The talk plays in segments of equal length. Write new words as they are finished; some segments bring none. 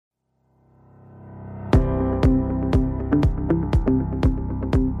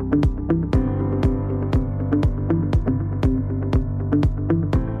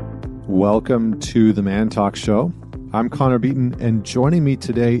welcome to the Man Talk Show. I'm Connor Beaton, and joining me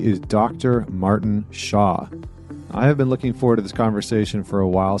today is Dr. Martin Shaw. I have been looking forward to this conversation for a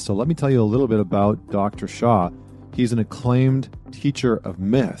while, so let me tell you a little bit about Dr. Shaw. He's an acclaimed teacher of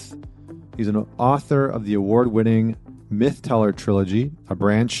myth. He's an author of the award-winning Myth Teller trilogy, a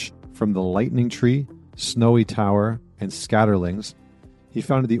branch from The Lightning Tree, Snowy Tower, and Scatterlings. He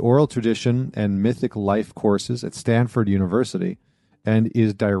founded the oral tradition and mythic life courses at Stanford University and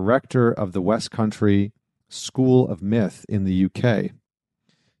is director of the West Country School of Myth in the UK.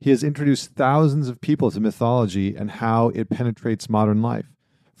 He has introduced thousands of people to mythology and how it penetrates modern life.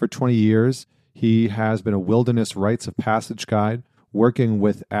 For 20 years, he has been a wilderness rites of passage guide, working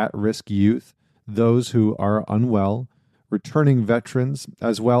with at-risk youth, those who are unwell, returning veterans,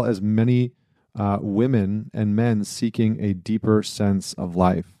 as well as many women and men seeking a deeper sense of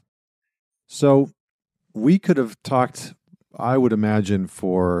life. So we could have talked, I would imagine,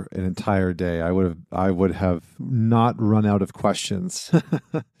 for an entire day. I would have not run out of questions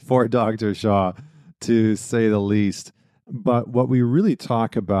for Dr. Shaw, to say the least. But what we really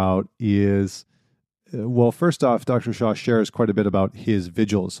talk about is, well, first off, Dr. Shaw shares quite a bit about his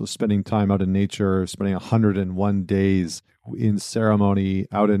vigils, so spending time out in nature, spending 101 days in ceremony,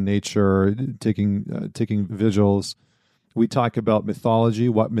 out in nature, taking vigils. We talk about mythology,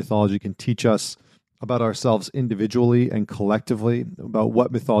 what mythology can teach us about ourselves individually and collectively, about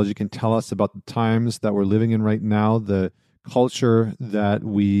what mythology can tell us about the times that we're living in right now, the culture that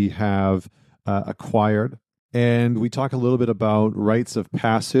we have acquired. And we talk a little bit about rites of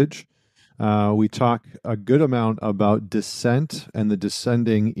passage. We talk a good amount about descent and the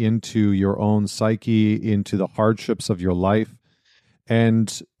descending into your own psyche, into the hardships of your life,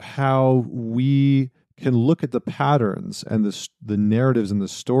 and how we can look at the patterns and the narratives and the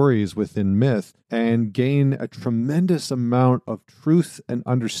stories within myth and gain a tremendous amount of truth and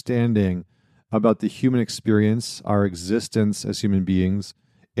understanding about the human experience, our existence as human beings,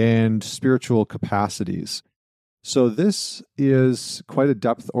 and spiritual capacities. So this is quite a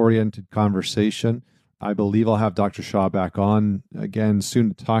depth-oriented conversation. I believe I'll have Dr. Shaw back on again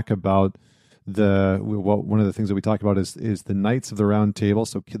soon to talk about one of the things that we talk about is the Knights of the Round Table,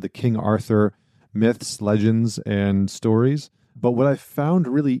 so the King Arthur myths, legends, and stories. But what I found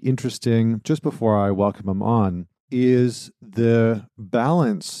really interesting just before I welcome him on is the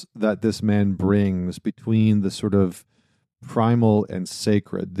balance that this man brings between the sort of primal and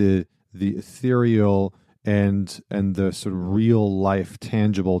sacred, the ethereal and the sort of real life,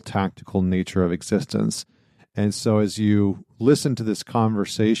 tangible, tactical nature of existence. And so as you listen to this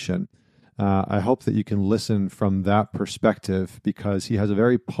conversation, I hope that you can listen from that perspective, because he has a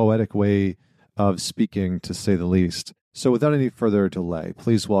very poetic way of speaking, to say the least. So without any further delay,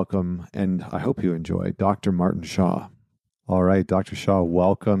 please welcome, and I hope you enjoy, Dr. Martin Shaw. All right, Dr. Shaw,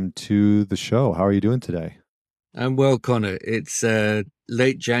 welcome to the show. How are you doing today? I'm well, Connor. It's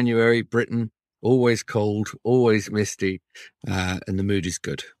late January, Britain. Always cold, always misty, and the mood is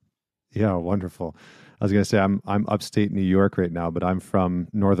good. Yeah, wonderful. I was going to say I'm upstate New York right now, but I'm from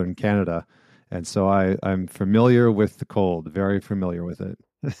northern Canada, and so I'm familiar with the cold, very familiar with it.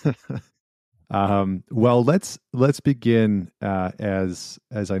 Well, let's begin as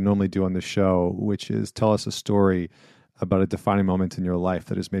I normally do on the show, which is tell us a story about a defining moment in your life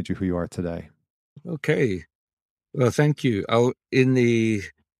that has made you who you are today. Okay. Well, thank you. In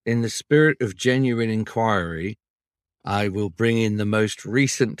the spirit of genuine inquiry, I will bring in the most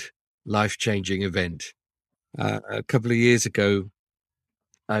recent life-changing event. A couple of years ago,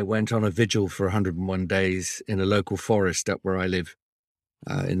 I went on a vigil for 101 days in a local forest up where I live,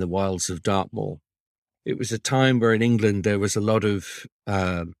 in the wilds of Dartmoor. It was a time where in England there was a lot of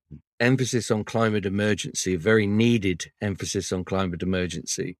emphasis on climate emergency, a very needed emphasis on climate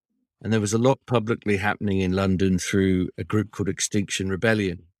emergency. And there was a lot publicly happening in London through a group called Extinction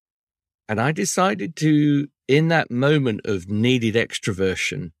Rebellion. And I decided to, in that moment of needed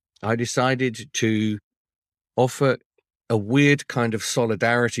extroversion, I decided to offer a weird kind of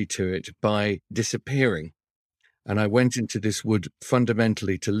solidarity to it by disappearing. And I went into this wood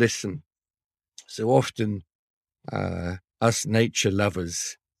fundamentally to listen. So often, us nature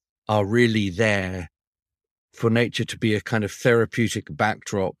lovers are really there for nature to be a kind of therapeutic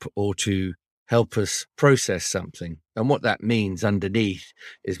backdrop or to help us process something. And what that means underneath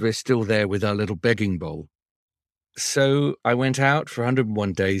is we're still there with our little begging bowl. So I went out for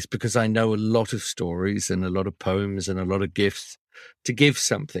 101 days because I know a lot of stories and a lot of poems and a lot of gifts to give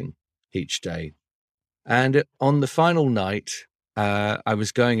something each day. And on the final night, I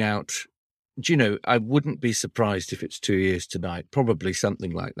was going out. Do you know, I wouldn't be surprised if it's 2 years tonight, probably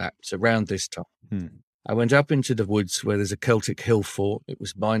something like that. It's around this time. I went up into the woods where there's a Celtic hill fort. It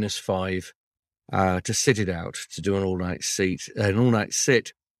was -5 to sit it out, to do an all-night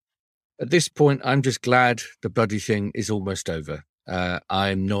sit. At this point, I'm just glad the bloody thing is almost over.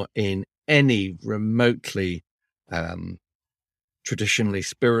 I'm not in any remotely traditionally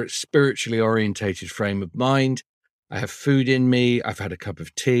spiritually orientated frame of mind. I have food in me. I've had a cup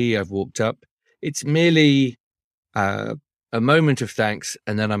of tea. I've walked up. It's merely a moment of thanks,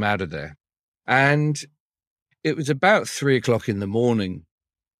 and then I'm out of there. And it was about 3:00 in the morning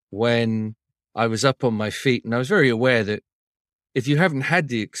when I was up on my feet, and I was very aware that if you haven't had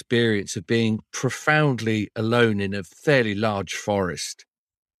the experience of being profoundly alone in a fairly large forest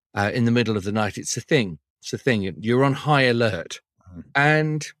in the middle of the night, it's a thing. It's a thing. You're on high alert.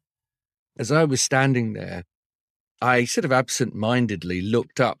 And as I was standing there, I sort of absent-mindedly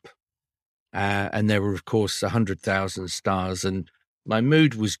looked up, and there were, of course, 100,000 stars, and my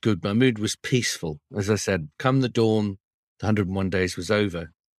mood was good. My mood was peaceful. As I said, come the dawn, the 101 days was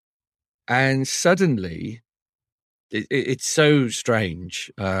over. And suddenly, it's so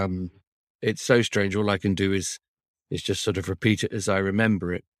strange. It's so strange. All I can do is just sort of repeat it as I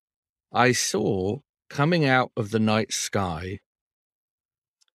remember it. I saw coming out of the night sky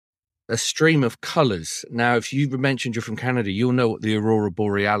a stream of colors. Now, if you mentioned you're from Canada, you'll know what the aurora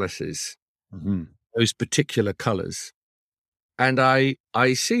borealis is. Mm-hmm. Those particular colors. And I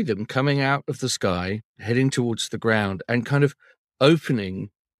see them coming out of the sky, heading towards the ground, and kind of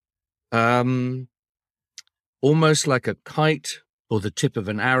opening almost like a kite or the tip of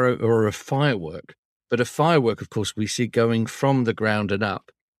an arrow or a firework. But a firework, of course, we see going from the ground and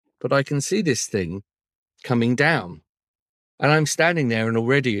up. But I can see this thing coming down. And I'm standing there, and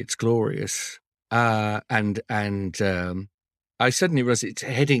already it's glorious. And I suddenly realized it's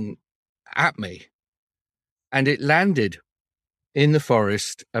heading at me. And it landed in the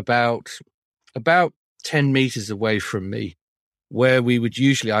forest about 10 meters away from me, where we would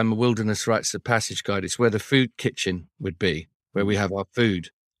usually, I'm a wilderness rites of passage guide, it's where the food kitchen would be, where we have our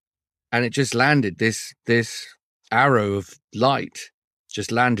food. And it just landed, this arrow of light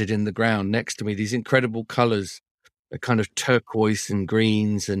just landed in the ground next to me, these incredible colors, a kind of turquoise and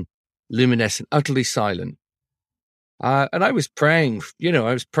greens and luminescent, utterly silent. And I was praying,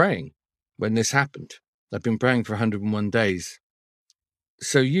 when this happened. I've been praying for 101 days.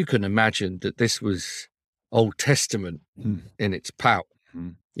 So you can imagine that this was Old Testament in its power.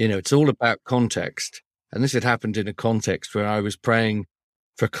 It's all about context. And this had happened in a context where I was praying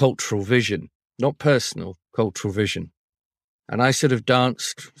for cultural vision, not personal, cultural vision. And I sort of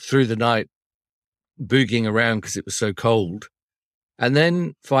danced through the night, boogieing around because it was so cold. And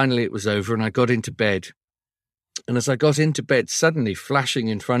then finally it was over and I got into bed. And as I got into bed, suddenly flashing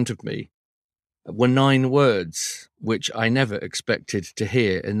in front of me were 9 words, which I never expected to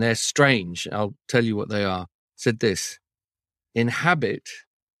hear. And they're strange. I'll tell you what they are. It said this: inhabit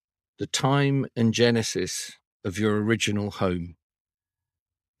the time and genesis of your original home.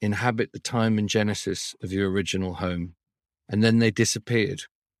 Inhabit the time and genesis of your original home. And then they disappeared.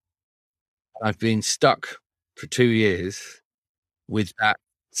 I've been stuck for 2 years with that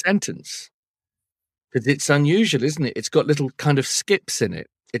sentence. Because it's unusual, isn't it? It's got little kind of skips in it.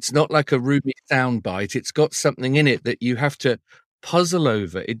 It's not like a Ruby soundbite. It's got something in it that you have to puzzle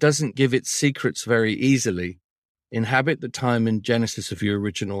over. It doesn't give its secrets very easily. Inhabit the time and genesis of your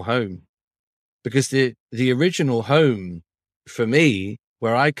original home. Because the original home, for me,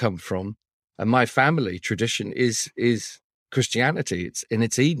 where I come from, and my family tradition is Christianity. It's in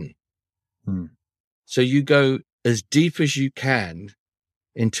its Eden. So you go as deep as you can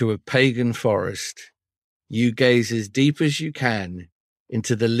into a pagan forest. You gaze as deep as you can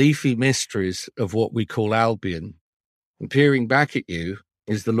into the leafy mysteries of what we call Albion. And peering back at you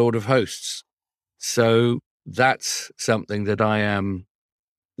is the Lord of Hosts. So that's something that I am,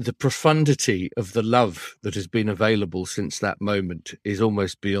 the profundity of the love that has been available since that moment is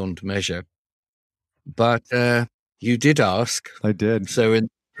almost beyond measure. But you did ask. I did. So in the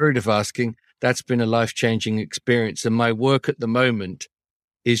period of asking, that's been a life-changing experience. And my work at the moment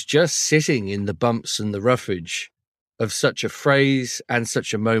is just sitting in the bumps and the roughage of such a phrase and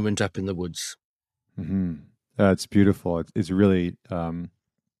such a moment up in the woods. Mm-hmm. That's beautiful. It's really,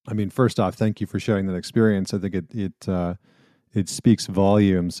 first off, thank you for sharing that experience. I think it speaks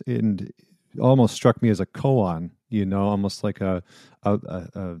volumes, and it almost struck me as a koan, almost like a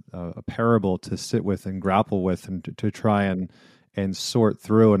parable to sit with and grapple with and to try and sort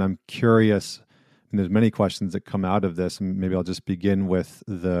through. And I'm curious, and there's many questions that come out of this, and maybe I'll just begin with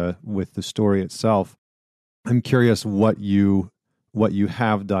the story itself. I'm curious what you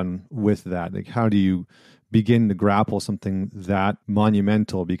have done with that. Like, how do you begin to grapple something that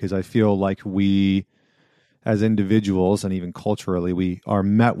monumental? Because I feel like we as individuals and even culturally, we are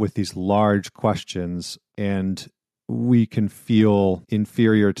met with these large questions, and we can feel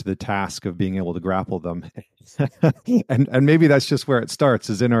inferior to the task of being able to grapple them. and maybe that's just where it starts,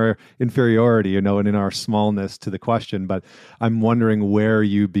 is in our inferiority, and in our smallness to the question. But I'm wondering where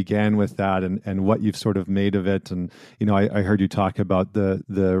you began with that, and what you've sort of made of it. And I heard you talk about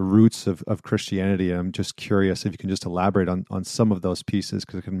the roots of Christianity, and I'm just curious if you can just elaborate on some of those pieces,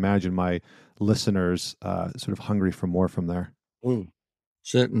 because I can imagine my listeners sort of hungry for more from there.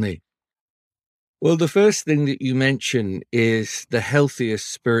 Certainly. Well, the first thing that you mention is the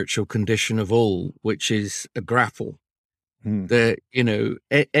healthiest spiritual condition of all, which is a grapple. That,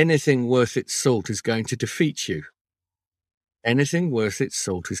 anything worth its salt is going to defeat you. Anything worth its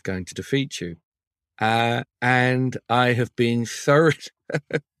salt is going to defeat you. And I have been thoroughly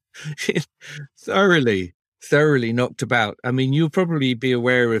knocked about. I mean, you'll probably be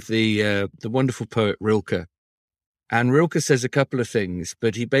aware of the wonderful poet Rilke. And Rilke says a couple of things,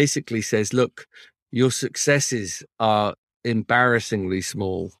 but he basically says, look, your successes are embarrassingly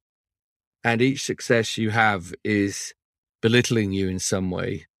small, and each success you have is belittling you in some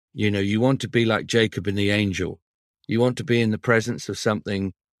way. You want to be like Jacob and the angel. You want to be in the presence of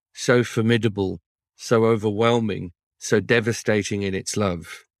something so formidable, so overwhelming, so devastating in its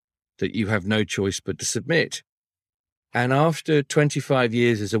love, that you have no choice but to submit. And after 25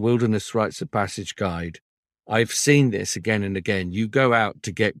 years as a wilderness rites of passage guide, I've seen this again and again. You go out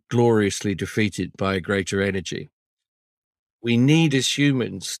to get gloriously defeated by a greater energy. We need as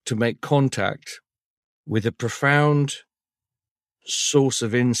humans to make contact with a profound source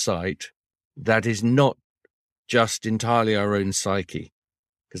of insight that is not just entirely our own psyche.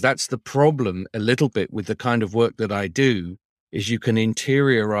 Because that's the problem a little bit with the kind of work that I do, is you can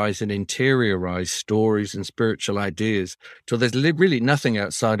interiorize stories and spiritual ideas till there's really nothing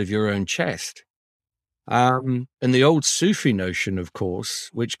outside of your own chest. And the old Sufi notion, of course,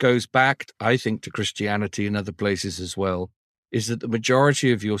 which goes back, I think, to Christianity and other places as well, is that the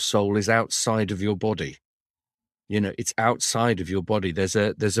majority of your soul is outside of your body. It's outside of your body. There's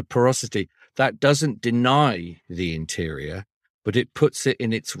a porosity that doesn't deny the interior, but it puts it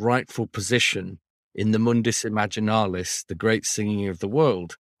in its rightful position in the mundus imaginalis, the great singing of the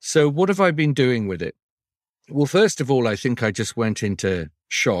world. So what have I been doing with it? Well, first of all, I think I just went into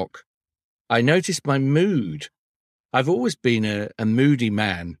shock. I noticed my mood. I've always been a moody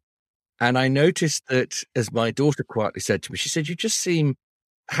man. And I noticed that, as my daughter quietly said to me, she said, you just seem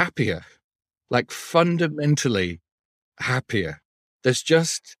happier, like fundamentally happier. There's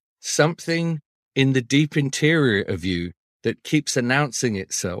just something in the deep interior of you that keeps announcing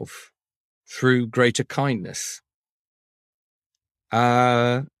itself through greater kindness,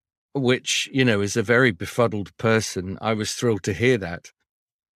 which, as a very befuddled person, I was thrilled to hear that.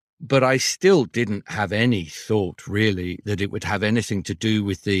 But I still didn't have any thought, really, that it would have anything to do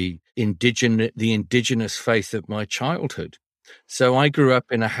with the indigenous faith of my childhood. So I grew up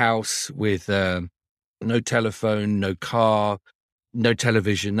in a house with no telephone, no car, no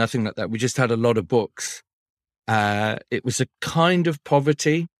television, nothing like that. We just had a lot of books. It was a kind of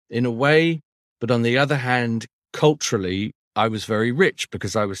poverty in a way, but on the other hand, culturally, I was very rich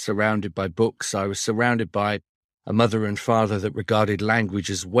because I was surrounded by books. I was surrounded by a mother and father that regarded language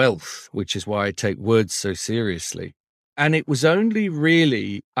as wealth, which is why I take words so seriously. And it was only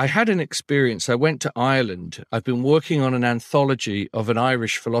really, I had an experience. I went to Ireland. I've been working on an anthology of an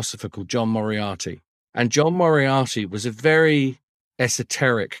Irish philosopher called John Moriarty. And John Moriarty was a very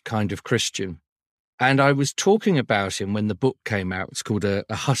esoteric kind of Christian. And I was talking about him when the book came out. It's called A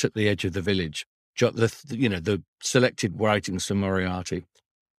Hut at the Edge of the Village, the selected writings from Moriarty.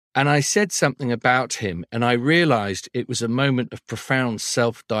 And I said something about him, and I realized it was a moment of profound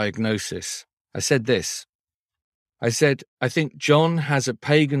self-diagnosis. I said this. I said, I think John has a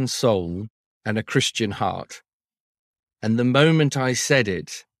pagan soul and a Christian heart. And the moment I said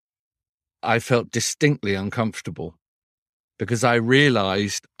it, I felt distinctly uncomfortable because I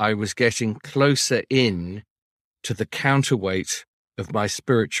realized I was getting closer in to the counterweight of my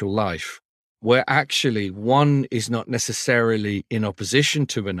spiritual life, where actually one is not necessarily in opposition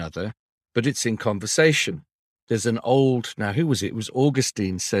to another, but it's in conversation. There's an old, now who was it? It was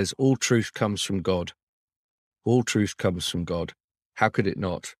Augustine says, all truth comes from God. All truth comes from God. How could it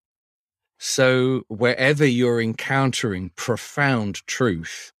not? So wherever you're encountering profound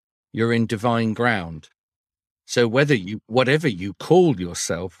truth, you're in divine ground. So whatever you call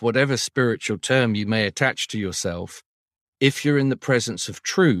yourself, whatever spiritual term you may attach to yourself, if you're in the presence of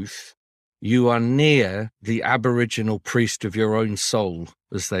truth, you are near the aboriginal priest of your own soul,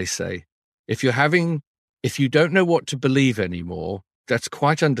 as they say. If you don't know what to believe anymore, that's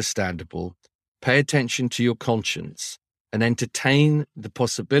quite understandable. pay attention to your conscience and entertain the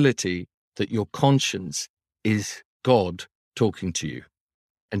possibility that your conscience is God talking to you,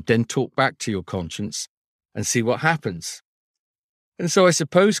 and then talk back to your conscience and see what happens. And so I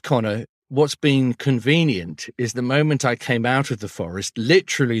suppose, Connor, what's been convenient is the moment I came out of the forest,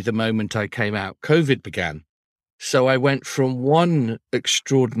 literally the moment I came out, COVID began. So I went from one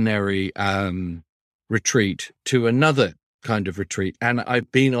extraordinary retreat to another kind of retreat, and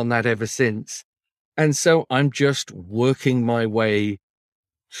I've been on that ever since. And so I'm just working my way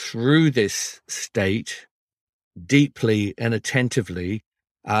through this state deeply and attentively,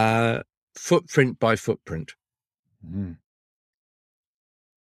 footprint by footprint. Mm.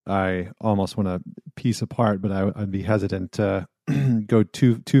 I almost want to piece apart, but I'd be hesitant to go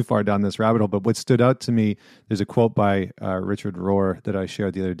too far down this rabbit hole. But what stood out to me, there's a quote by Richard Rohr that I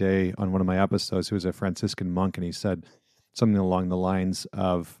shared the other day on one of my episodes, who was a Franciscan monk, and he said something along the lines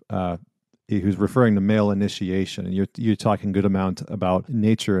of, he was referring to male initiation, and you're talking a good amount about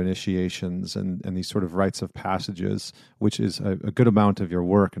nature initiations and these sort of rites of passages, which is a good amount of your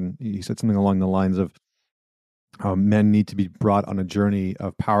work. And he said something along the lines of, men need to be brought on a journey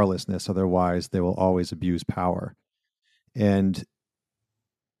of powerlessness, otherwise they will always abuse power. And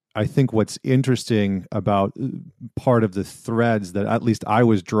I think what's interesting about part of the threads that at least I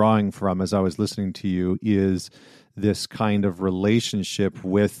was drawing from as I was listening to you is this kind of relationship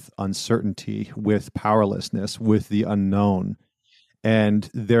with uncertainty, with powerlessness, with the unknown, and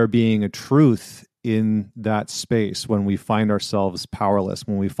there being a truth in that space when we find ourselves powerless,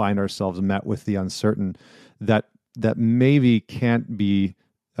 when we find ourselves met with the uncertain, that maybe can't be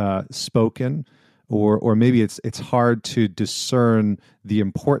spoken, or maybe it's hard to discern the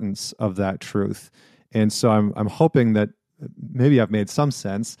importance of that truth. And so I'm hoping that maybe I've made some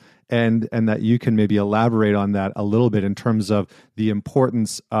sense, and that you can maybe elaborate on that a little bit in terms of the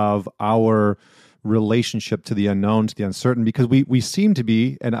importance of our relationship to the unknown, to the uncertain, because we seem to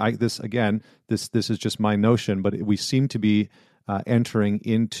be, and this is just my notion, but we seem to be entering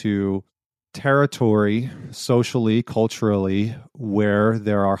into territory, socially, culturally, where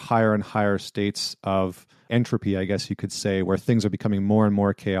there are higher and higher states of entropy, I guess you could say, where things are becoming more and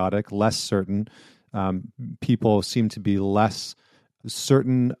more chaotic, less certain. People seem to be less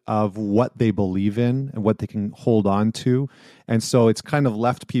certain of what they believe in and what they can hold on to. And so it's kind of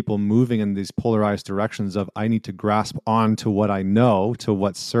left people moving in these polarized directions of, I need to grasp on to what I know, to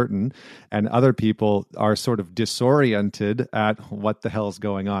what's certain. And other people are sort of disoriented at what the hell is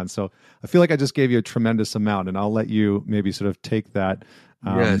going on. So I feel like I just gave you a tremendous amount, and I'll let you maybe sort of take that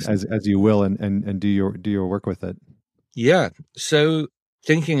Yes. as you will, and do your work with it. Yeah. So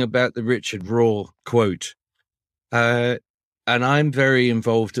thinking about the Richard Rohr quote, and I'm very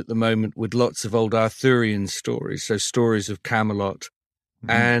involved at the moment with lots of old Arthurian stories, so stories of Camelot,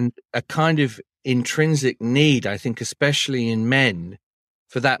 and a kind of intrinsic need, I think, especially in men,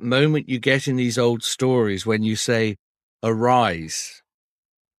 for that moment you get in these old stories when you say, arise,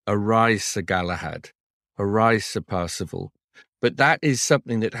 arise, Sir Galahad, arise, Sir Percival. But that is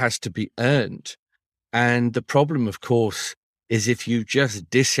something that has to be earned. And the problem, of course, is if you just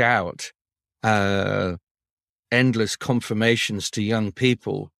dish out endless confirmations to young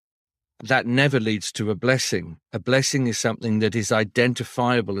people, that never leads to a blessing. A blessing is something that is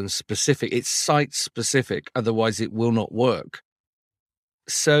identifiable and specific. It's site-specific, otherwise it will not work.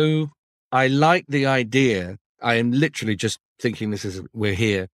 So I like the idea. I am literally just thinking this as we're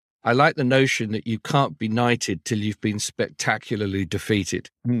here. I like the notion that you can't be knighted till you've been spectacularly defeated.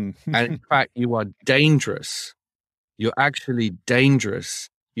 And in fact, you are dangerous. You're actually dangerous.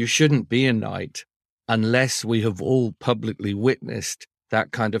 You shouldn't be a knight unless we have all publicly witnessed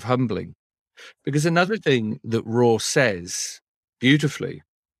that kind of humbling. Because another thing that Rohr says beautifully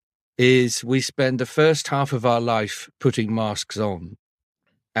is we spend the first half of our life putting masks on,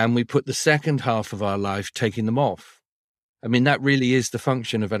 and we put the second half of our life taking them off. I mean, that really is the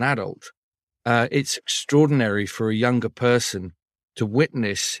function of an adult. It's extraordinary for a younger person to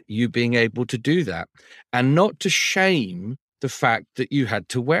witness you being able to do that, and not to shame the fact that you had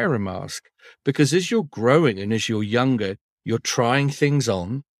to wear a mask. Because as you're growing and as you're younger, you're trying things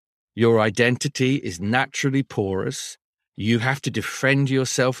on. Your identity is naturally porous. You have to defend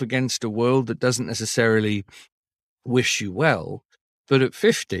yourself against a world that doesn't necessarily wish you well. But at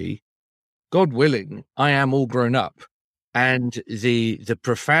 50, God willing, I am all grown up. And the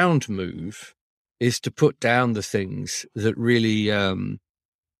profound move is to put down the things that really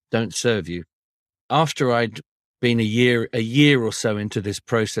don't serve you. After I'd been a year or so into this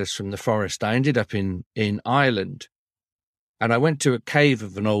process from the forest, I ended up in Ireland, and I went to a cave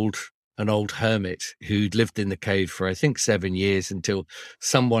of an old hermit who'd lived in the cave for, I think, 7 years, until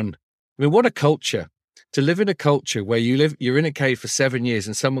someone I mean, what a culture. To live in a culture where you're in a cave for 7 years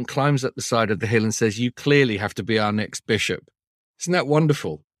and someone climbs up the side of the hill and says, you clearly have to be our next bishop. Isn't that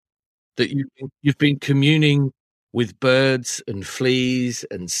wonderful? That you've been communing with birds and fleas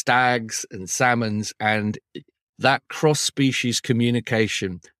and stags and salmons, and that cross-species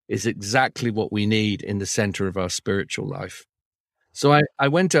communication is exactly what we need in the center of our spiritual life. So I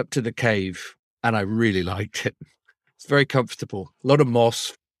went up to the cave and I really liked it. It's very comfortable, a lot of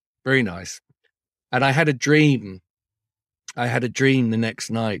moss, very nice. And I had a dream. I had a dream the next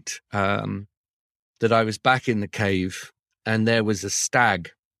night that I was back in the cave and there was a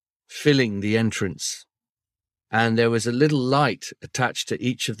stag filling the entrance. And there was a little light attached to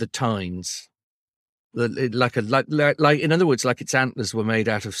each of the tines. Like in other words, like its antlers were made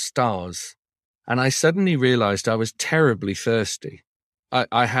out of stars. And I suddenly realized I was terribly thirsty.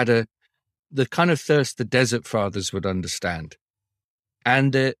 I had the kind of thirst the desert fathers would understand.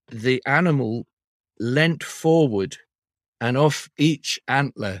 And the animal leant forward, and off each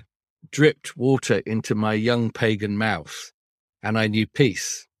antler dripped water into my young pagan mouth, and I knew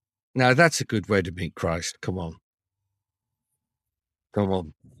peace. Now, that's a good way to meet Christ. Come on.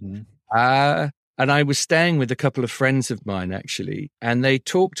 Mm-hmm. And I was staying with a couple of friends of mine, actually, and they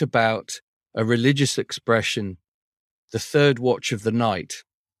talked about a religious expression, the third watch of the night.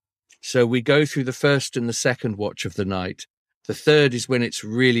 So we go through the first and the second watch of the night. The third is when it's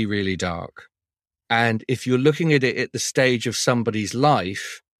really, really dark. And if you're looking at it at the stage of somebody's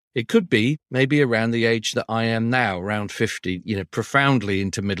life, it could be maybe around the age that I am now, around 50, profoundly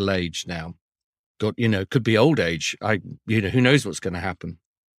into middle age now. Could be old age. Who knows what's going to happen.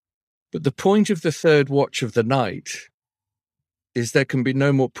 But the point of the third watch of the night is there can be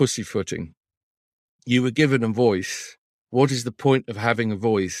no more pussyfooting. You were given a voice. What is the point of having a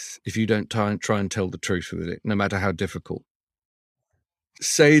voice if you don't try and tell the truth with it, no matter how difficult?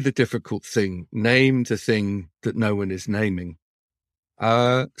 Say the difficult thing. Name the thing that no one is naming.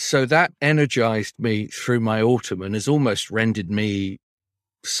 So that energized me through my autumn and has almost rendered me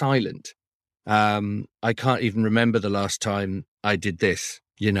silent. I can't even remember the last time I did this.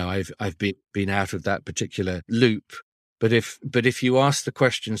 I've been out of that particular loop. But if you ask the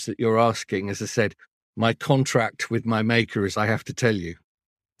questions that you're asking, as I said, my contract with my maker is I have to tell you.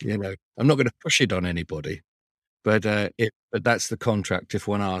 I'm not going to push it on anybody. But that's the contract. If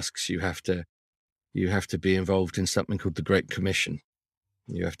one asks, you have to be involved in something called the Great Commission.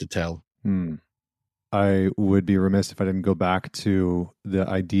 You have to tell. I would be remiss if I didn't go back to the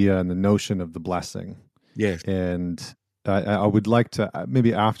idea and the notion of the blessing. Yes. And I would like to,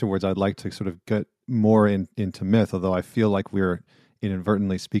 maybe afterwards, I'd like to sort of get more into myth, although I feel like we're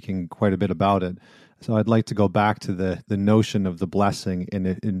inadvertently speaking quite a bit about it. So I'd like to go back to the notion of the blessing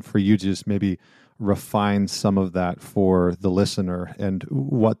and for you to just maybe refine some of that for the listener and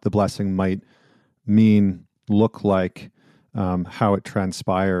what the blessing might mean, look like, how it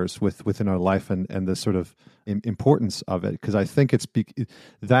transpires within our life and the sort of importance of it. Because I think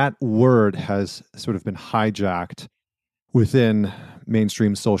that word has sort of been hijacked within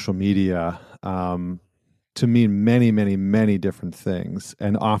mainstream social media to mean many, many, many different things.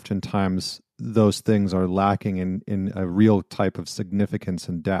 And oftentimes those things are lacking in a real type of significance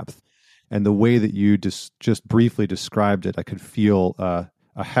and depth. And the way that you just briefly described it, I could feel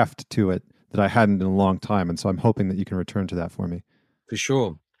a heft to it that I hadn't in a long time. And so I'm hoping that you can return to that for me. For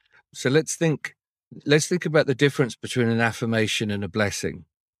sure. So let's think about the difference between an affirmation and a blessing.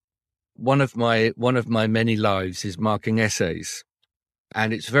 One of my many lives is marking essays.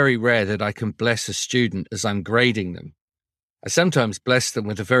 And it's very rare that I can bless a student as I'm grading them. I sometimes bless them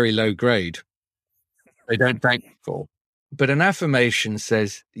with a very low grade. They don't thank me for. But an affirmation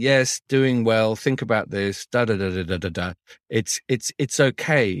says, yes, doing well, think about this, da-da-da-da-da-da-da. It's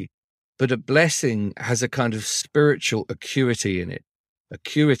okay. But a blessing has a kind of spiritual acuity in it.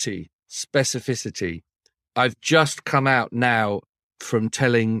 Acuity, specificity. I've just come out now from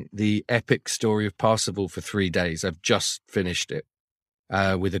telling the epic story of Parsifal for 3 days. I've just finished it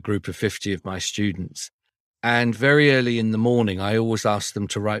with a group of 50 of my students. And very early in the morning, I always ask them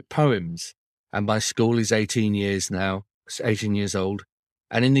to write poems. And my school is 18 years now. 18 years old.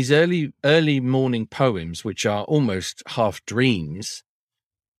 And in these early morning poems, which are almost half dreams,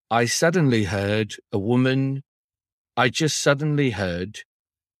 I suddenly heard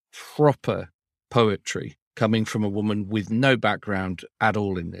proper poetry coming from a woman with no background at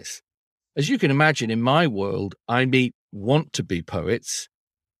all in this. As you can imagine, in my world, I meet want-to-be poets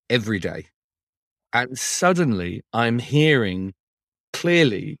every day. And suddenly I'm hearing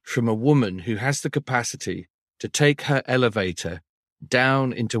clearly from a woman who has the capacity to take her elevator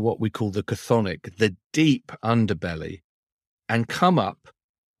down into what we call the chthonic, the deep underbelly, and come up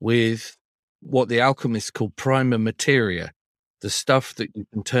with what the alchemists call prima materia, the stuff that you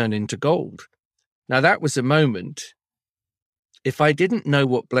can turn into gold. Now, that was a moment. If I didn't know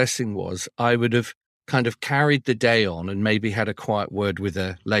what blessing was, I would have kind of carried the day on and maybe had a quiet word with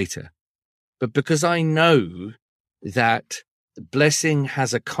her later. But because I know that blessing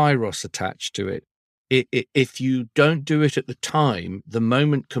has a kairos attached to it, if you don't do it at the time, the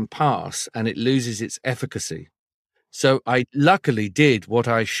moment can pass and it loses its efficacy. So I luckily did what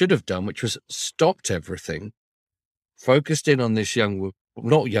I should have done, which was stopped everything, focused in on this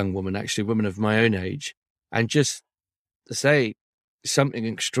not young woman, actually, woman of my own age, and just say something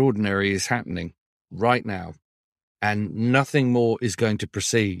extraordinary is happening right now, and nothing more is going to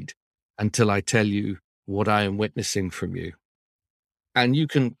proceed until I tell you what I am witnessing from you. And you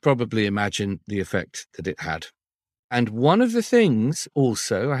can probably imagine the effect that it had. And one of the things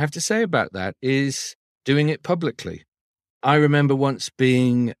also I have to say about that is doing it publicly. I remember once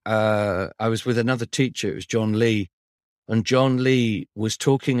being, I was with another teacher, it was John Lee, and John Lee was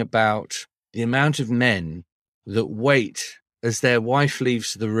talking about the amount of men that wait as their wife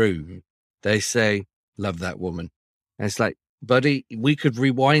leaves the room. They say, love that woman. And it's like, buddy, we could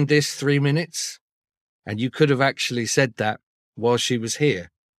rewind this 3 minutes and you could have actually said that while she was here.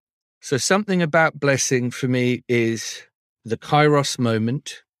 So something about blessing for me is the kairos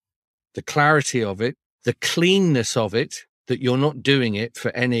moment, the clarity of it, the cleanness of it, that you're not doing it for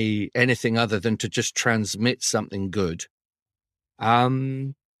anything other than to just transmit something good.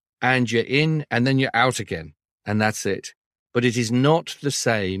 And you're in and then you're out again, and that's it. But it is not the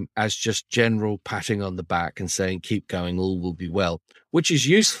same as just general patting on the back and saying, keep going, all will be well, which is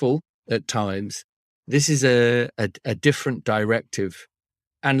useful at times. This is a different directive.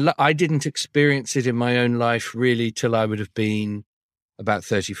 And I didn't experience it in my own life really till I would have been about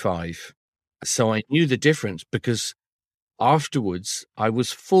 35. So I knew the difference because afterwards I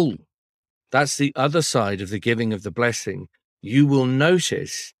was full. That's the other side of the giving of the blessing. You will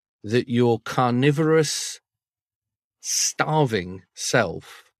notice that your carnivorous, starving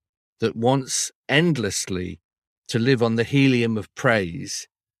self that wants endlessly to live on the helium of praise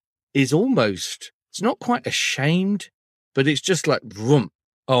is almost, it's not quite ashamed, but it's just like, vroom,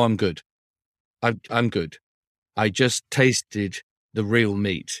 oh, I'm good. I'm good. I just tasted the real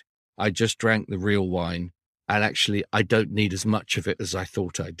meat. I just drank the real wine. And actually, I don't need as much of it as I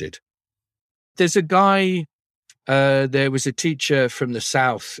thought I did. There's a guy, there was a teacher from the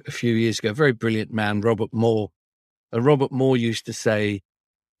South a few years ago, a very brilliant man, Robert Moore. And Robert Moore used to say,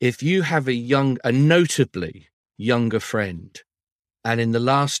 if you have a notably younger friend, and in the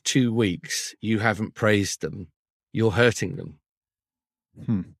last 2 weeks, you haven't praised them, you're hurting them.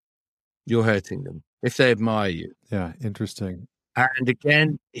 You're hurting them if they admire you. Yeah, interesting. And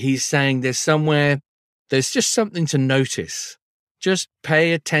again, he's saying there's just something to notice. Just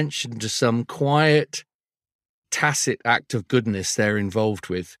pay attention to some quiet, tacit act of goodness they're involved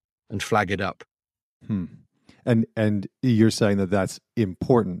with and flag it up. And you're saying that that's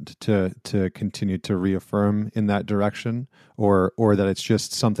important to continue to reaffirm in that direction, or that it's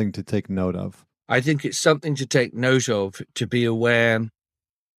just something to take note of? I think it's something to take note of, to be aware,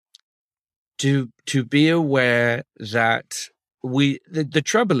 to be aware that the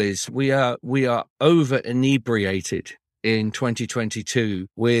trouble is we are over inebriated in 2022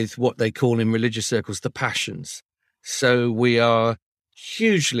 with what they call in religious circles the passions. So we are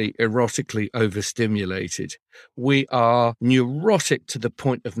hugely erotically overstimulated. We are neurotic to the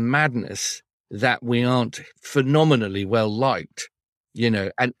point of madness that we aren't phenomenally well liked,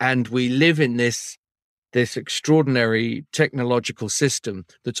 and we live in this extraordinary technological system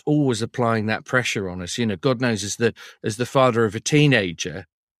that's always applying that pressure on us. God knows, as the father of a teenager,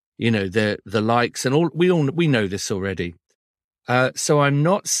 the likes and all, we know this already. So I'm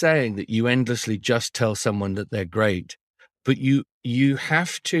not saying that you endlessly just tell someone that they're great, but you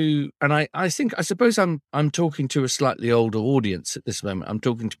have to, and I suppose I'm talking to a slightly older audience at this moment. I'm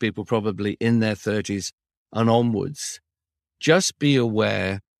talking to people probably in their 30s and onwards. Just be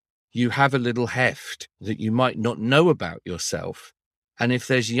aware you have a little heft that you might not know about yourself. And if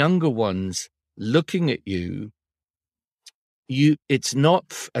there's younger ones looking at you, it's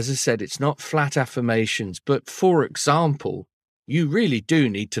not, as I said, it's not flat affirmations, but for example, you really do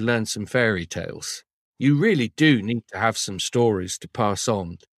need to learn some fairy tales. You really do need to have some stories to pass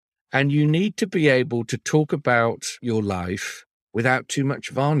on. And you need to be able to talk about your life without too much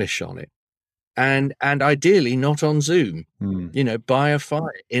varnish on it. And ideally not on Zoom, by a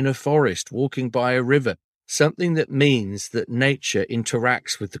fire, in a forest, walking by a river, something that means that nature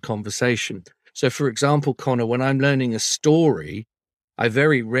interacts with the conversation. So, for example, Connor, when I'm learning a story, I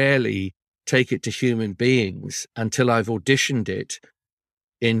very rarely take it to human beings until I've auditioned it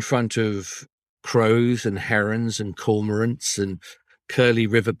in front of crows and herons and cormorants and curly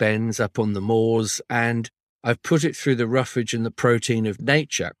river bends up on the moors, and I've put it through the roughage and the protein of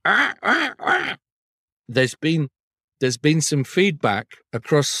nature. There's been some feedback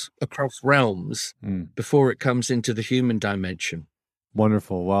across realms before it comes into the human dimension.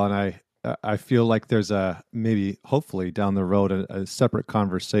 Wonderful. Well, and I feel like there's maybe hopefully down the road a separate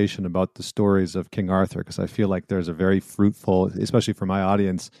conversation about the stories of King Arthur, because I feel like there's a very fruitful, especially for my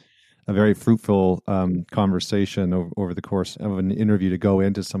audience, a very fruitful conversation over the course of an interview to go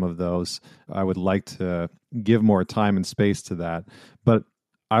into some of those. I would like to give more time and space to that, but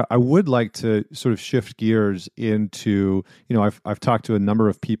I would like to sort of shift gears into, I've talked to a number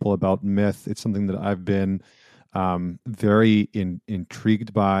of people about myth. It's something that I've been very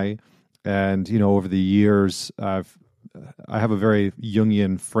intrigued by. And, over the years, I have a very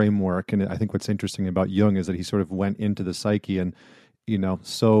Jungian framework. And I think what's interesting about Jung is that he sort of went into the psyche and,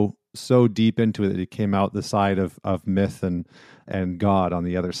 so deep into it that he came out the side of myth and God on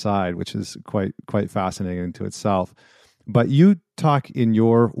the other side, which is quite fascinating into itself. But you talk in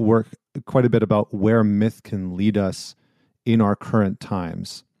your work quite a bit about where myth can lead us in our current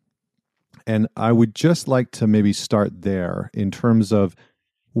times. And I would just like to maybe start there in terms of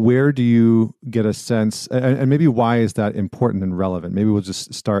where do you get a sense, and maybe why is that important and relevant? Maybe we'll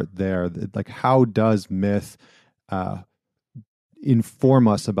just start there. Like, how does myth inform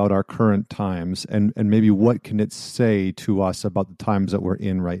us about our current times, and maybe what can it say to us about the times that we're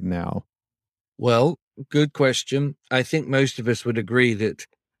in right now? Well, good question. I think most of us would agree that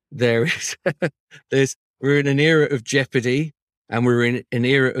we're in an era of jeopardy and we're in an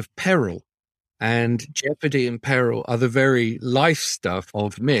era of peril. And jeopardy and peril are the very life stuff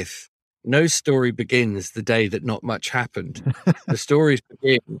of myth. No story begins the day that not much happened. The stories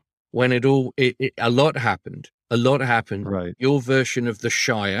begin when a lot happened. A lot happened. Right. Your version of the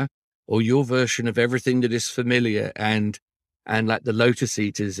Shire, or your version of everything that is familiar, and like the Lotus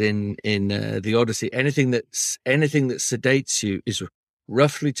Eaters in the Odyssey, anything that sedates you is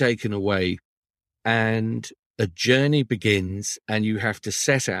roughly taken away, and a journey begins, and you have to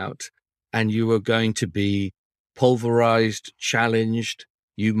set out, and you are going to be pulverized, challenged.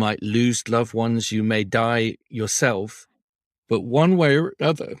 You might lose loved ones. You may die yourself, but one way or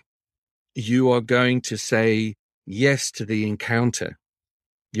another, you are going to say yes to the encounter.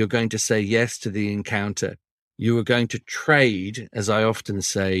 You're going to say yes to the encounter. You are going to trade, as I often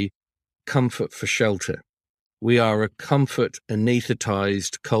say, comfort for shelter. We are a comfort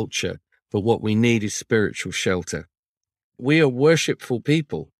anesthetized culture, but what we need is spiritual shelter. We are worshipful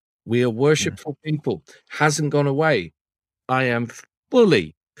people. People. Hasn't gone away. I am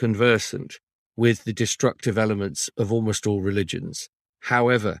fully conversant with the destructive elements of almost all religions.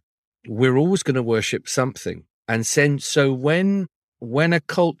 However, we're always going to worship something. And so when a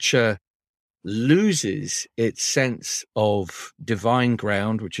culture loses its sense of divine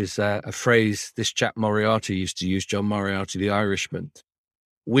ground, which is a phrase this chap Moriarty used to use, John Moriarty, the Irishman,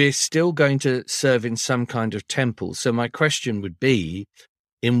 we're still going to serve in some kind of temple. So my question would be,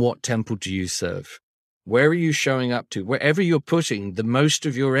 in what temple do you serve? Where are you showing up to? Wherever you're putting the most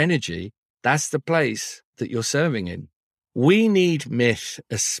of your energy, that's the place that you're serving in. We need myth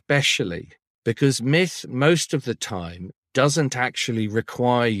especially because myth most of the time doesn't actually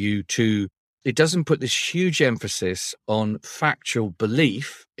require you to, it doesn't put this huge emphasis on factual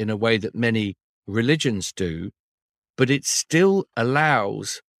belief in a way that many religions do, but it still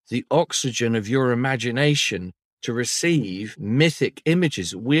allows the oxygen of your imagination to receive mythic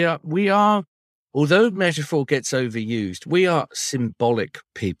images. We are, although metaphor gets overused, we are symbolic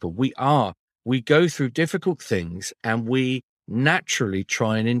people. We go through difficult things and we naturally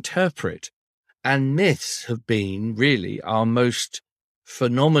try and interpret. And myths have been really our most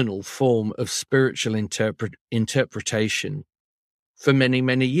phenomenal form of spiritual interpretation for many,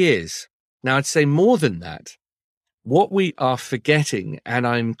 many years. Now, I'd say more than that. What we are forgetting, and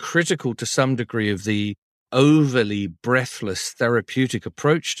I'm critical to some degree of the overly breathless therapeutic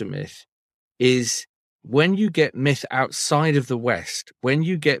approach to myth, is when you get myth outside of the West, when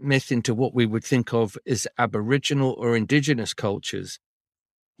you get myth into what we would think of as Aboriginal or indigenous cultures,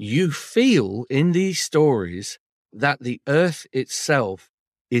 you feel in these stories that the earth itself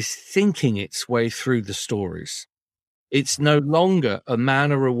is thinking its way through the stories. It's no longer a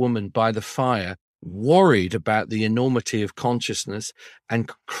man or a woman by the fire worried about the enormity of consciousness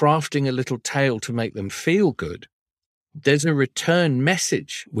and crafting a little tale to make them feel good. There's a return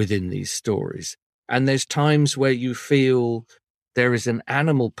message within these stories. And there's times where you feel there is an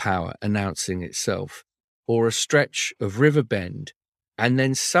animal power announcing itself or a stretch of riverbend. And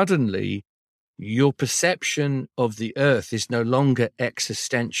then suddenly your perception of the earth is no longer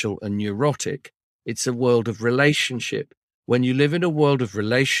existential and neurotic. It's a world of relationship. When you live in a world of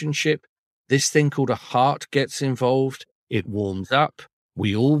relationship, this thing called a heart gets involved. It warms up.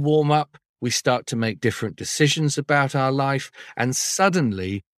 We all warm up. We start to make different decisions about our life. And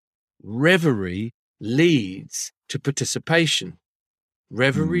suddenly, reverie leads to participation.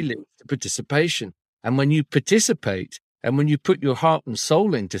 Reverie leads to participation. And when you participate and when you put your heart and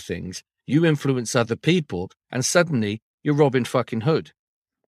soul into things, you influence other people, and suddenly you're Robin fucking Hood,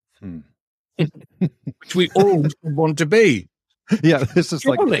 which we all want to be. Yeah, this is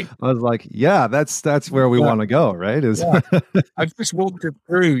Surely. I was like, yeah, that's where we want to go, right? I've just walked it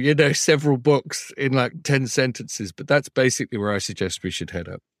through, several books in like 10 sentences, but that's basically where I suggest we should head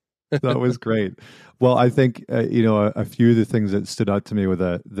up. That was great. Well, I think, a few of the things that stood out to me were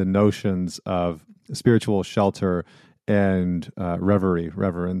the notions of spiritual shelter and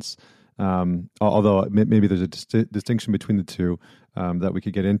reverence. Although maybe there's a distinction between the two that we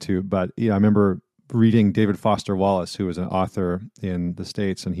could get into. But I remember reading David Foster Wallace, who was an author in the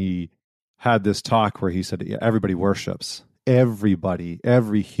States, and he had this talk where he said, everybody worships. Every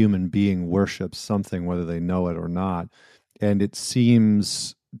human being worships something, whether they know it or not. And it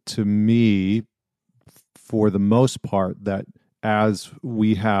seems to me, for the most part, that as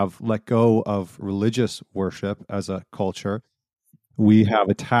we have let go of religious worship as a culture, we have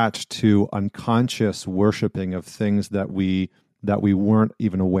attached to unconscious worshiping of things that we weren't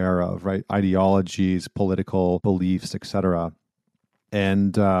even aware of, right? Ideologies, political beliefs, etc.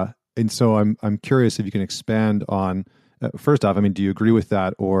 And so I'm curious if you can expand on. First off, do you agree with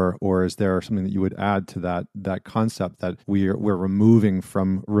that, or is there something that you would add to that concept that we're removing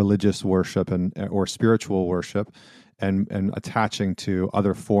from religious worship or spiritual worship, and attaching to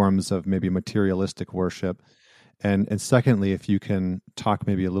other forms of maybe materialistic worship? And secondly, if you can talk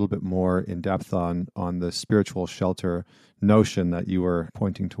maybe a little bit more in depth on the spiritual shelter notion that you were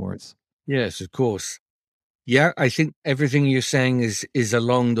pointing towards. Yes, of course. Yeah, I think everything you're saying is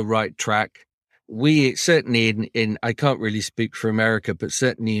along the right track. We certainly in I can't really speak for America, but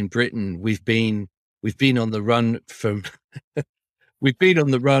certainly in Britain, we've been on the run from we've been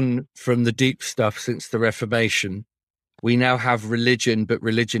on the run from the deep stuff since the Reformation. We now have religion, but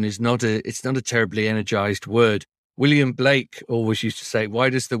religion is not a terribly energized word. William Blake always used to say, why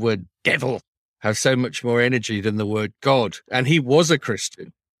does the word devil have so much more energy than the word God? And he was a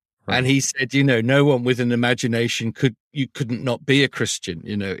Christian. Right. And he said, no one with an imagination couldn't not be a Christian.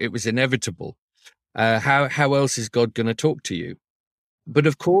 It was inevitable. How else is God going to talk to you? But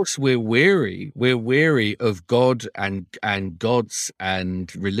of course, we're weary of God and gods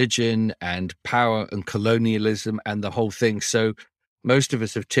and religion and power and colonialism and the whole thing. So most of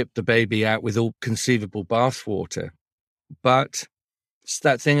us have tipped the baby out with all conceivable bathwater. But it's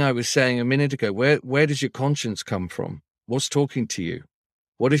that thing I was saying a minute ago. Where does your conscience come from? What's talking to you?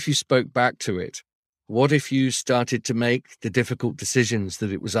 What if you spoke back to it? What if you started to make the difficult decisions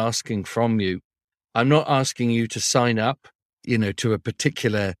that it was asking from you? I'm not asking you to sign up, to a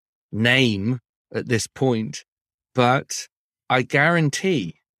particular name at this point, but I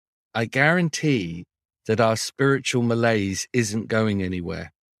guarantee that our spiritual malaise isn't going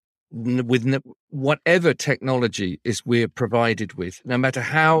anywhere. With whatever technology we're provided with, no matter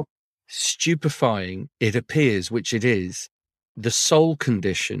how stupefying it appears, which it is, the soul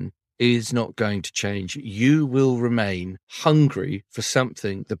condition is not going to change. You will remain hungry for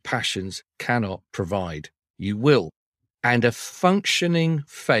something the passions cannot provide. You will. And a functioning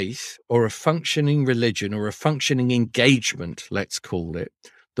faith or a functioning religion or a functioning engagement, let's call it,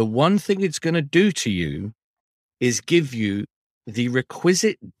 the one thing it's going to do to you is give you the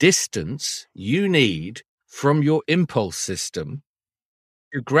requisite distance you need from your impulse system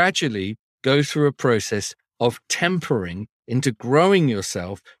to gradually go through a process of tempering into growing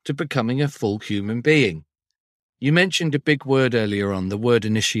yourself to becoming a full human being. You mentioned a big word earlier on, the word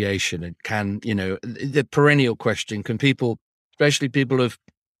initiation. It can, the perennial question, can people, especially people of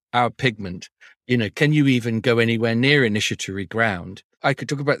our pigment, can you even go anywhere near initiatory ground? I could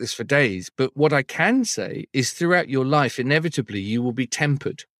talk about this for days, but what I can say is throughout your life, inevitably, you will be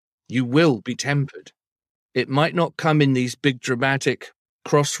tempered. You will be tempered. It might not come in these big dramatic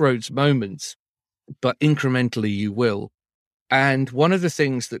crossroads moments, but incrementally you will. And one of the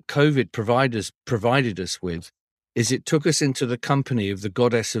things that COVID provided us with is it took us into the company of the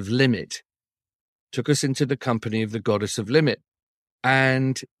goddess of limit,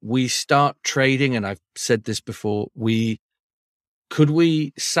 And we start trading, and I've said this before, could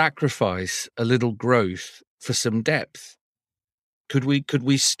we sacrifice a little growth for some depth? Could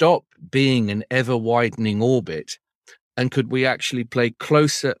we stop being an ever widening orbit And could we actually play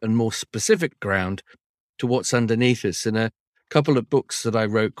closer and more specific ground to what's underneath us? And a couple of books that I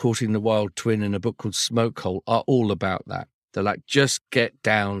wrote, Courting the Wild Twin and a book called Smoke Hole, are all about that. They're like, just get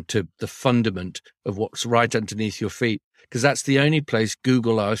down to the fundament of what's right underneath your feet, because that's the only place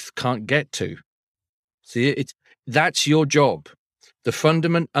Google Earth can't get to. See, that's your job. The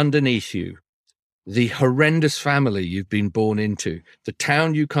fundament underneath you, the horrendous family you've been born into, the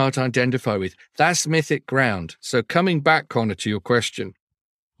town you can't identify with, that's mythic ground. So coming back, Connor, to your question,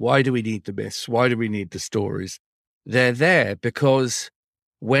 why do we need the myths? Why do we need the stories? They're there because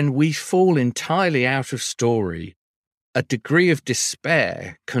when we fall entirely out of story, a degree of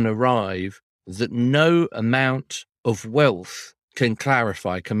despair can arrive that no amount of wealth can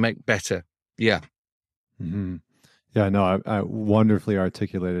clarify, can make better. Yeah. Mm-hmm. Yeah, no, I wonderfully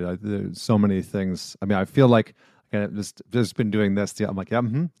articulated. There's so many things. I mean, I feel like I've just been doing this. I'm like, yeah,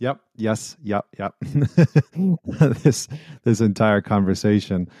 yep, yes, yep. this entire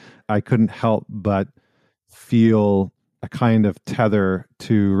conversation, I couldn't help but feel a kind of tether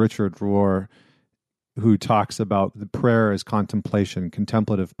to Richard Rohr, who talks about the prayer as contemplation,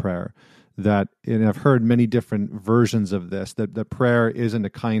 contemplative prayer. And I've heard many different versions of this, that prayer isn't a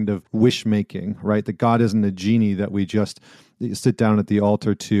kind of wish making, right? That God isn't a genie that we just sit down at the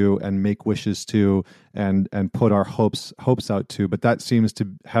altar to and make wishes to and put our hopes out to, but that seems to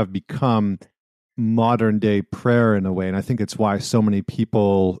have become modern day prayer in a way. And I think it's why so many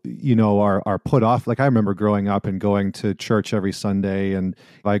people, are put off. Like I remember growing up and going to church every Sunday, and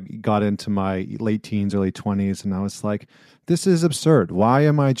I got into my late teens, early 20s, and I was like, this is absurd. Why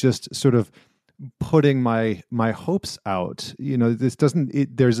am I just sort of putting my hopes out? This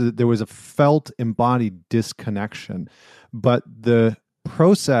doesn't, there was a felt embodied disconnection, but the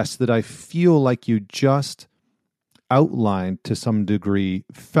process that I feel like you just outlined to some degree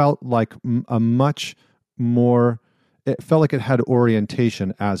felt like a much more, it felt like it had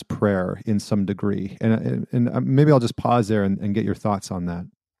orientation as prayer in some degree. And maybe I'll just pause there and get your thoughts on that.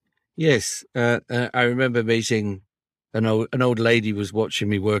 Yes. I remember meeting an old lady was watching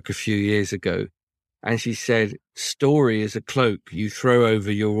me work a few years ago, and she said, story is a cloak you throw over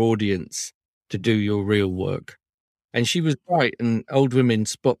your audience to do your real work. And she was right, and old women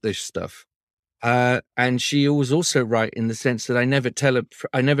spot this stuff. And she was also right in the sense that I never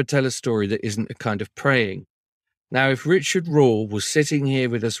tell a story that isn't a kind of praying. Now, if Richard Rohr was sitting here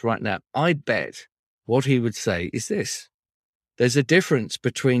with us right now, I bet what he would say is this: there's a difference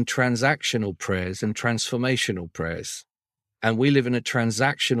between transactional prayers and transformational prayers. And we live in a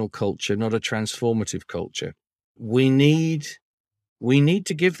transactional culture, not a transformative culture. We need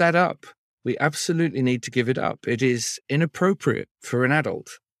to give that up. We absolutely need to give it up. It is inappropriate for an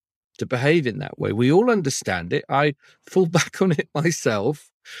adult to behave in that way. We all understand it. I fall back on it myself,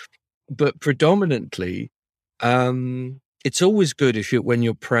 but predominantly, it's always good when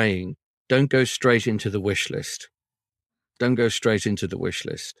you're praying, don't go straight into the wish list. Don't go straight into the wish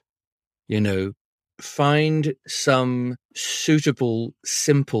list. Find some suitable,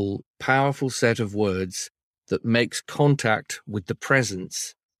 simple, powerful set of words that makes contact with the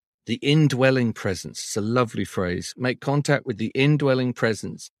presence, the indwelling presence. It's a lovely phrase. Make contact with the indwelling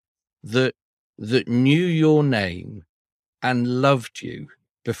presence that knew your name and loved you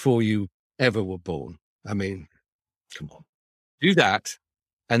before you ever were born. I mean, come on, do that.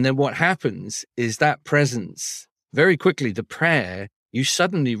 And then what happens is that presence, very quickly, the prayer, you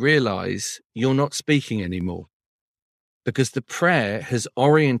suddenly realize you're not speaking anymore, because the prayer has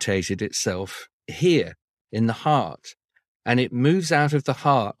orientated itself here in the heart, and it moves out of the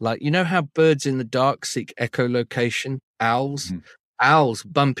heart. Like, how birds in the dark seek echolocation? Owls. Mm-hmm. Owls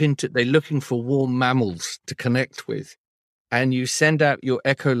bump into, they're looking for warm mammals to connect with. And you send out your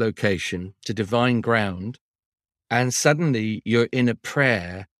echolocation to divine ground, and suddenly you're in a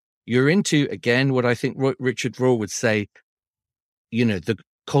prayer. You're into, again, what I think Richard Rohr would say, the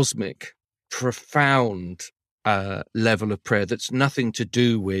cosmic, profound level of prayer that's nothing to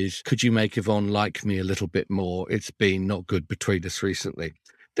do with, could you make Yvonne like me a little bit more? It's been not good between us recently.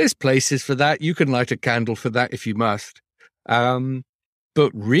 There's places for that. You can light a candle for that if you must.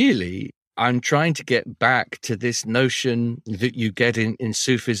 But really, I'm trying to get back to this notion that you get in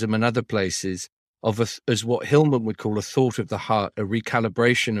Sufism and other places as what Hillman would call a thought of the heart, a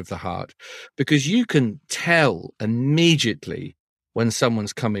recalibration of the heart, because you can tell immediately when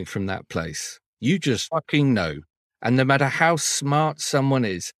someone's coming from that place. You just fucking know. And no matter how smart someone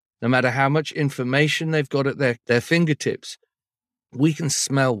is, no matter how much information they've got at their fingertips, we can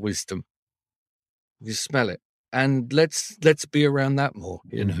smell wisdom. You smell it. And let's be around that more,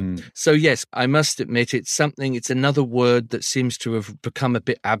 Mm-hmm. So yes, I must admit it's another word that seems to have become a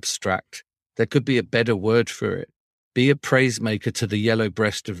bit abstract. There could be a better word for it. Be a praise maker to the yellow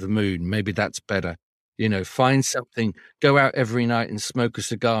breast of the moon. Maybe that's better. Find something, go out every night and smoke a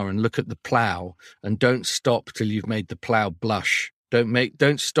cigar and look at the plow, and don't stop till you've made the plow blush.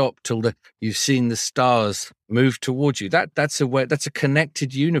 Don't stop till you've seen the stars move towards you. That's a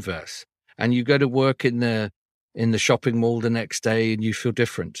connected universe. And you go to work in the shopping mall the next day and you feel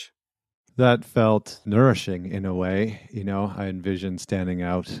different. That felt nourishing in a way. I envisioned standing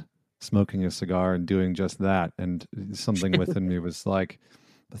out, smoking a cigar and doing just that. And something within me was like,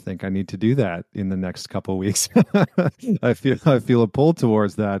 I think I need to do that in the next couple of weeks. I feel a pull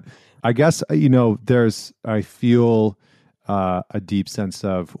towards that. I guess, I feel a deep sense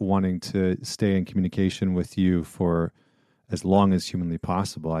of wanting to stay in communication with you for as long as humanly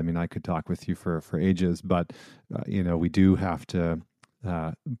possible. I mean, I could talk with you for ages, but, we do have to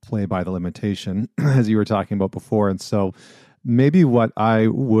play by the limitation, as you were talking about before. And so maybe what I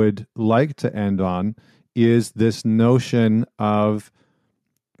would like to end on is this notion of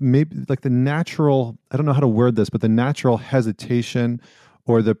maybe like the natural, I don't know how to word this, but the natural hesitation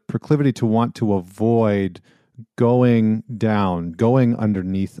or the proclivity to want to avoid going down, going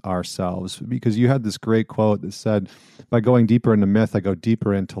underneath ourselves. Because you had this great quote that said, by going deeper into myth, I go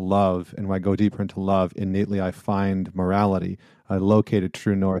deeper into love. And when I go deeper into love, innately I find morality. I locate a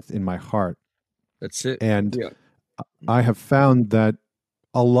true north in my heart. That's it. And I have found that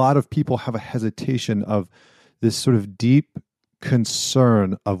a lot of people have a hesitation of this sort of deep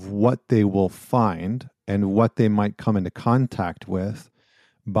concern of what they will find and what they might come into contact with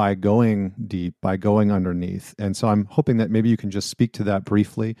by going deep, by going underneath. And so I'm hoping that maybe you can just speak to that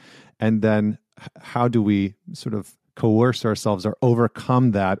briefly. And then how do we sort of coerce ourselves or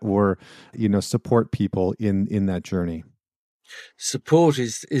overcome that, or, support people in that journey? Support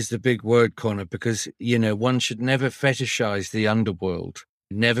is the big word, Connor, because, one should never fetishize the underworld.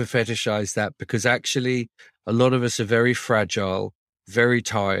 Never fetishize that, because actually a lot of us are very fragile, very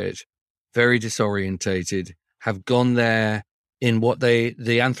tired, very disorientated, have gone there in what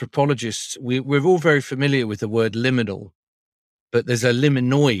the anthropologists, we're all very familiar with the word liminal, but there's a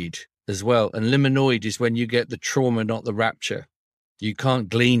liminoid as well. And liminoid is when you get the trauma, not the rapture. You can't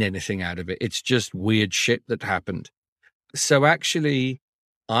glean anything out of it. It's just weird shit that happened. So actually,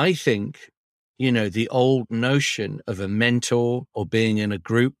 I think, the old notion of a mentor or being in a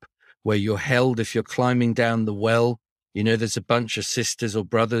group where you're held if you're climbing down the well, there's a bunch of sisters or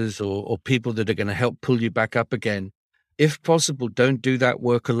brothers or people that are going to help pull you back up again. If possible, don't do that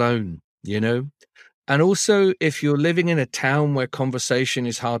work alone, And also, if you're living in a town where conversation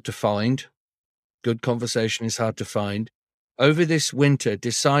is hard to find, good conversation is hard to find, over this winter,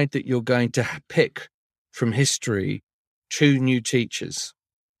 decide that you're going to pick from history 2 new teachers.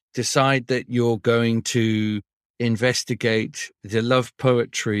 Decide that you're going to investigate the love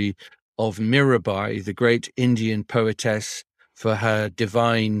poetry of Mirabai, the great Indian poetess, for her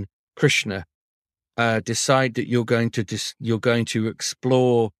divine Krishna. Decide that you're going to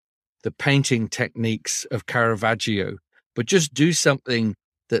explore the painting techniques of Caravaggio, but just do something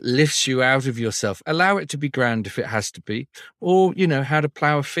that lifts you out of yourself. Allow it to be grand if it has to be, or, how to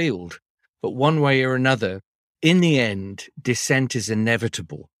plow a field. But one way or another, in the end, descent is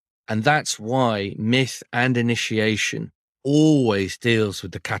inevitable. And that's why myth and initiation always deals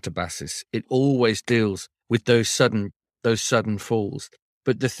with the catabasis. It always deals with those sudden falls.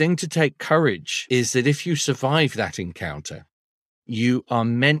 But the thing to take courage is that if you survive that encounter, you are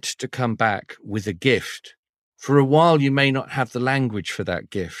meant to come back with a gift. For a while, you may not have the language for that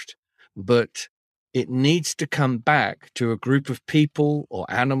gift, but it needs to come back to a group of people or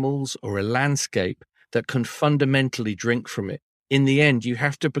animals or a landscape that can fundamentally drink from it. In the end, you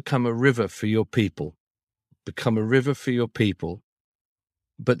have to become a river for your people. Become a river for your people.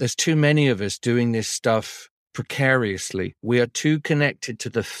 But there's too many of us doing this stuff precariously. We are too connected to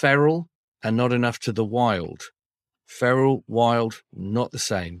the feral and not enough to the wild. Feral, wild, not the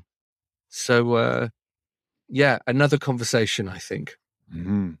same. So, another conversation, I think.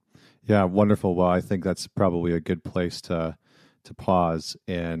 Mm-hmm. Yeah, wonderful. Well, I think that's probably a good place to pause.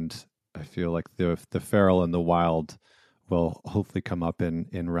 And I feel like the feral and the wild will hopefully come up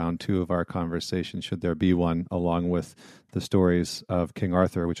in round 2 of our conversation, should there be one, along with the stories of King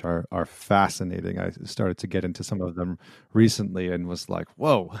Arthur, which are fascinating. I started to get into some of them recently and was like,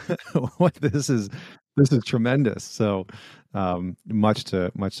 whoa, what this is tremendous. So much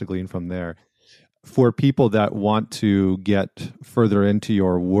to glean from there. For people that want to get further into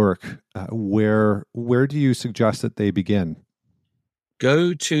your work, where do you suggest that they begin?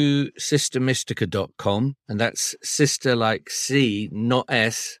 Go to sistermystica.com, and that's sister like C, not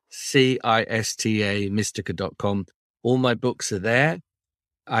S, CISTA, mystica.com. All my books are there.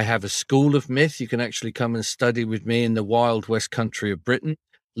 I have a school of myth. You can actually come and study with me in the wild west country of Britain.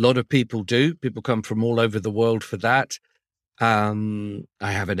 A lot of people do. People come from all over the world for that. I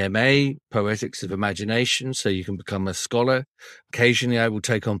have an MA, Poetics of Imagination, so you can become a scholar. Occasionally, I will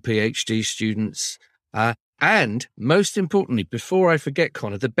take on PhD students. And most importantly, before I forget,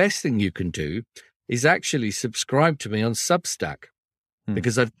 Connor, the best thing you can do is actually subscribe to me on Substack,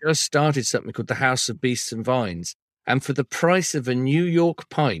 because I've just started something called the House of Beasts and Vines. And for the price of a New York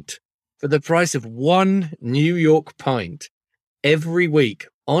pint, for the price of one New York pint, every week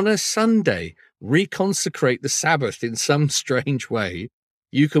on a Sunday, reconsecrate the Sabbath in some strange way.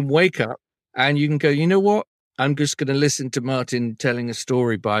 You can wake up and you can go, you know what? I'm just going to listen to Martin telling a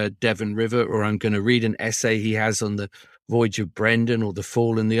story by a Devon River, or I'm going to read an essay he has on the Voyage of Brendan or the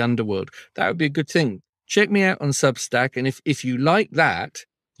Fall in the Underworld. That would be a good thing. Check me out on Substack. And if you like that,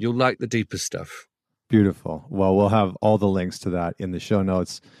 you'll like the deeper stuff. Beautiful. Well, we'll have all the links to that in the show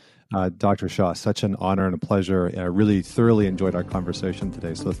notes. Dr. Shah, such an honor and a pleasure. And I really thoroughly enjoyed our conversation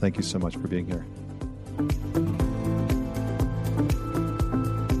today. So thank you so much for being here.